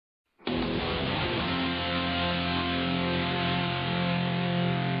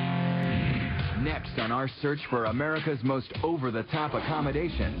Next on our search for America's most over-the-top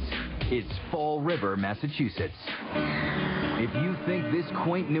accommodations is Fall River, Massachusetts. If you think this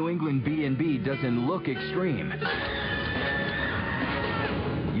quaint New England B&B doesn't look extreme,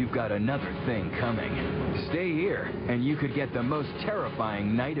 you've got another thing coming. Stay here, and you could get the most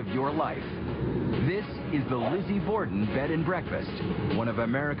terrifying night of your life. This is the Lizzie Borden Bed and Breakfast, one of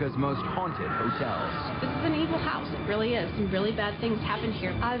America's most haunted hotels. This is an evil house. It really is. Some really bad things happen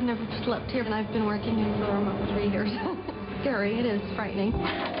here. I've never slept here, and I've been working in the room over 3 years. Scary. It is frightening.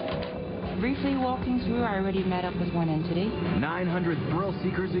 Briefly walking through, I already met up with one entity. 900 thrill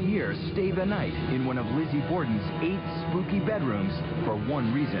seekers a year stay the night in one of Lizzie Borden's 8 spooky bedrooms for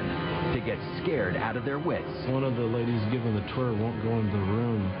one reason: to get scared out of their wits. One of the ladies giving the tour won't go into the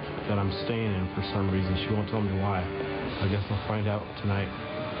room that I'm staying in for some reason. She won't tell me why. I guess I'll find out tonight.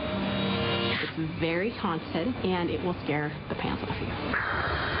 It's very haunted, and it will scare the pants off you.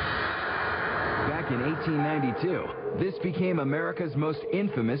 Back in 1892, this became America's most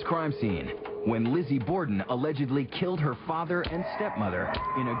infamous crime scene, when Lizzie Borden allegedly killed her father and stepmother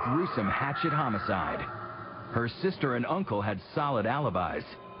in a gruesome hatchet homicide. Her sister and uncle had solid alibis,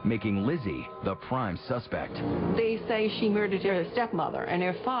 making Lizzie the prime suspect. They say she murdered her stepmother and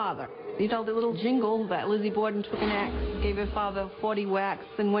her father. You know the little jingle that Lizzie Borden took an axe, gave her father 40 whacks,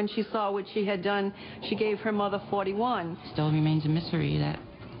 and when she saw what she had done, she gave her mother 41. Still remains a mystery that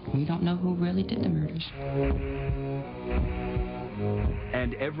we don't know who really did the murders.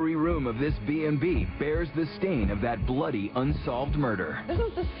 And every room of this B&B bears the stain of that bloody, unsolved murder. This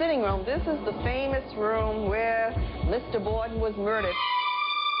is the sitting room. This is the famous room where Mr. Borden was murdered.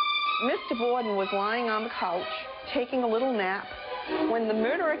 Mr. Borden was lying on the couch, taking a little nap. When the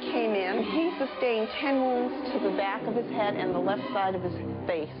murderer came in, he sustained 10 wounds to the back of his head and the left side of his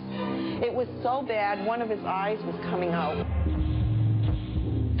face. It was so bad, one of his eyes was coming out.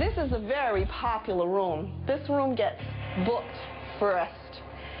 This is a very popular room. This room gets booked first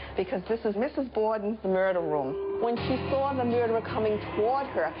because this is Mrs. Borden's murder room. When she saw the murderer coming toward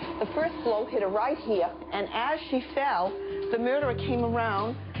her, the first blow hit her right here, and as she fell, the murderer came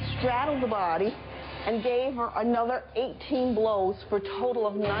around, straddled the body, and gave her another 18 blows for a total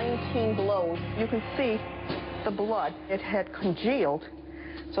of 19 blows. You can see the blood. It had congealed,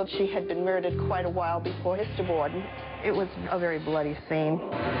 so she had been murdered quite a while before Mr. Borden. It was a very bloody scene.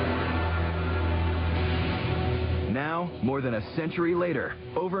 Now, more than a century later,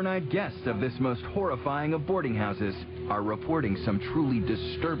 overnight guests of this most horrifying of boarding houses are reporting some truly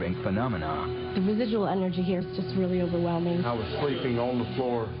disturbing phenomena. The residual energy here is just really overwhelming. I was sleeping on the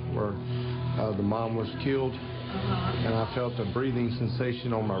floor where the mom was killed, and I felt a breathing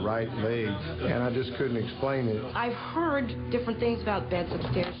sensation on my right leg, and I just couldn't explain it. I've heard different things about beds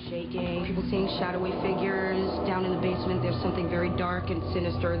upstairs shaking, people seeing shadowy figures. Down in the basement, there's something very dark and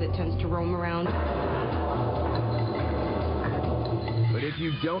sinister that tends to roam around. But if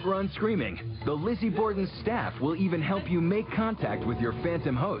you don't run screaming, the Lizzie Borden staff will even help you make contact with your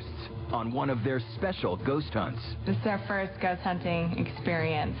phantom hosts on one of their special ghost hunts. This is our first ghost hunting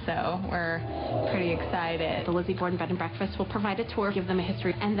experience, so we're pretty excited. The Lizzie Borden Bed and Breakfast will provide a tour, give them a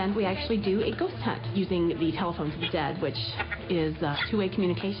history, and then we actually do a ghost hunt using the telephones of the dead, which is two-way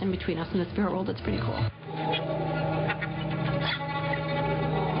communication between us and the spirit world. It's pretty cool.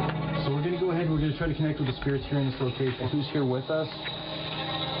 So we're going to go ahead and we're going to try to connect with the spirits here in this location. Who's here with us?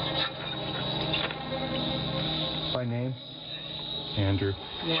 By name? Andrew.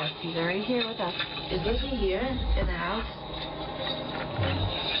 Yes, he's already here with us. Isn't he here in the house?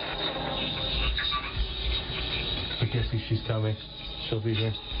 I guess she's coming. She'll be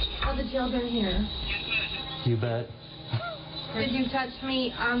here. Are the children here? You bet. Did you touch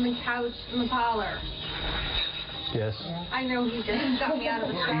me on the couch in the parlor? Yes. I know he did. He got me out of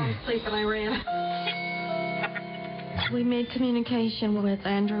the strongest sleep and I ran. We made communication with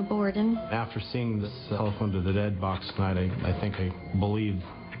Andrew Borden. After seeing this telephone to the dead box tonight, I think I believe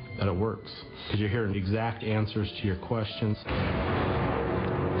that it works. Because you're hearing exact answers to your questions.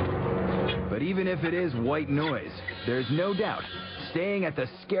 But even if it is white noise, there's no doubt staying at the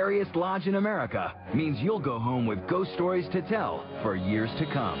scariest lodge in America means you'll go home with ghost stories to tell for years to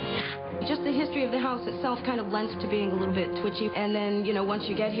come. Just the history of the house itself kind of lends to being a little bit twitchy. And then, you know, once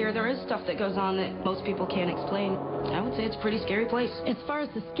you get here, there is stuff that goes on that most people can't explain. I would say it's a pretty scary place. As far as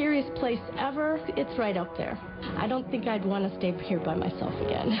the scariest place ever, it's right up there. I don't think I'd want to stay here by myself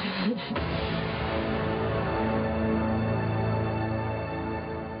again.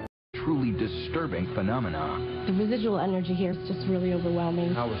 Truly disturbing phenomena. The residual energy here is just really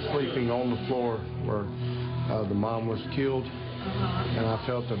overwhelming. I was sleeping on the floor where the mom was killed, and I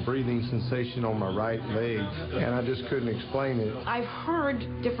felt a breathing sensation on my right leg, and I just couldn't explain it. I've heard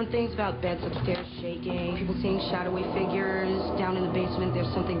different things about beds upstairs shaking, people seeing shadowy figures. Down in the basement,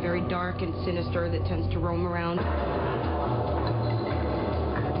 there's something very dark and sinister that tends to roam around.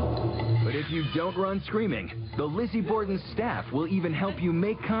 But if you don't run screaming, the Lizzie Borden staff will even help you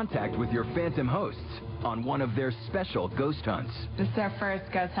make contact with your phantom hosts on one of their special ghost hunts. This is our first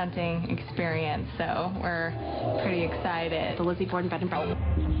ghost hunting experience, so we're pretty excited. The Lizzie Borden Bed and Breakfast.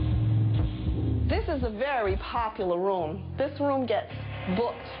 This is a very popular room. This room gets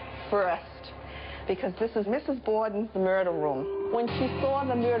booked first because this is Mrs. Borden's murder room. When she saw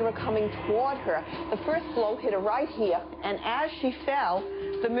the murderer coming toward her, the first blow hit her right here, and as she fell,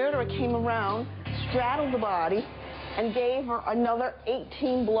 the murderer came around, straddled the body, and gave her another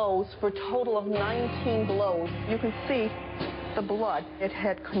 18 blows for a total of 19 blows. You can see the blood. It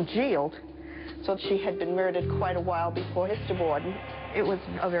had congealed, so she had been murdered quite a while before Mr. Borden. It was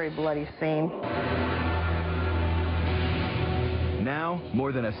a very bloody scene. Now,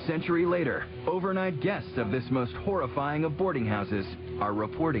 more than a century later, overnight guests of this most horrifying of boarding houses are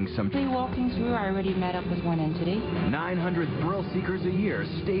reporting some... Walking through, I already met up with one entity. 900 thrill seekers a year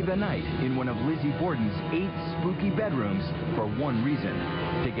stay the night in one of Lizzie Borden's 8 spooky bedrooms for one reason: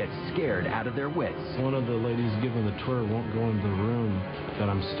 to get scared out of their wits. One of the ladies giving the tour won't go into the room that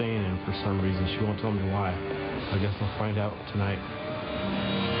I'm staying in for some reason. She won't tell me why. I guess I'll find out tonight.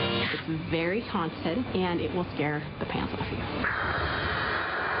 It's very haunted, and it will scare the pants off you.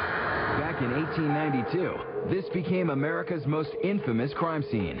 Back in 1892, this became America's most infamous crime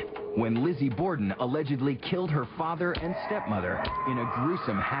scene, when Lizzie Borden allegedly killed her father and stepmother in a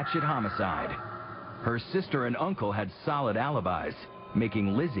gruesome hatchet homicide. Her sister and uncle had solid alibis,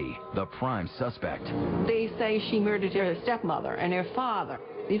 making Lizzie the prime suspect. They say she murdered her stepmother and her father.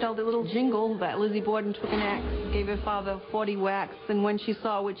 You know the little jingle that Lizzie Borden took an axe, gave her father 40 whacks, and when she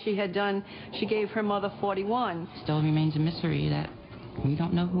saw what she had done, she gave her mother 41. Still remains a mystery that we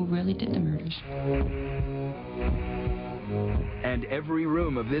don't know who really did the murders. And every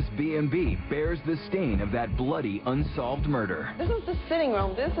room of this B&B bears the stain of that bloody, unsolved murder. This is the sitting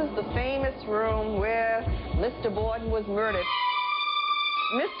room. This is the famous room where Mr. Borden was murdered.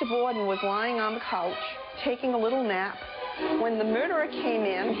 Mr. Borden was lying on the couch, taking a little nap. When the murderer came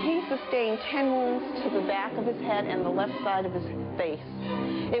in, he sustained 10 wounds to the back of his head and the left side of his face.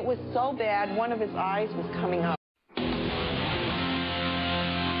 It was so bad, one of his eyes was coming up.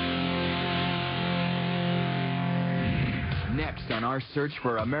 Next on our search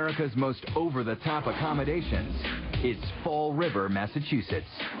for America's most over-the-top accommodations, it's Fall River, Massachusetts.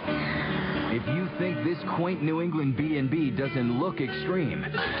 If you think this quaint New England B&B doesn't look extreme,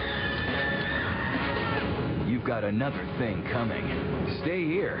 you've got another thing coming. Stay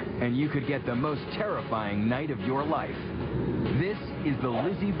here, and you could get the most terrifying night of your life. This is the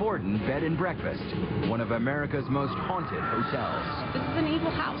Lizzie Borden Bed and Breakfast, one of America's most haunted hotels. This is an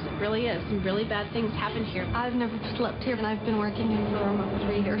evil house. It really is. Some really bad things happen here. I've never slept here, and I've been working here for almost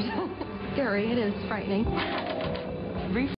 3 years. Scary. It is frightening.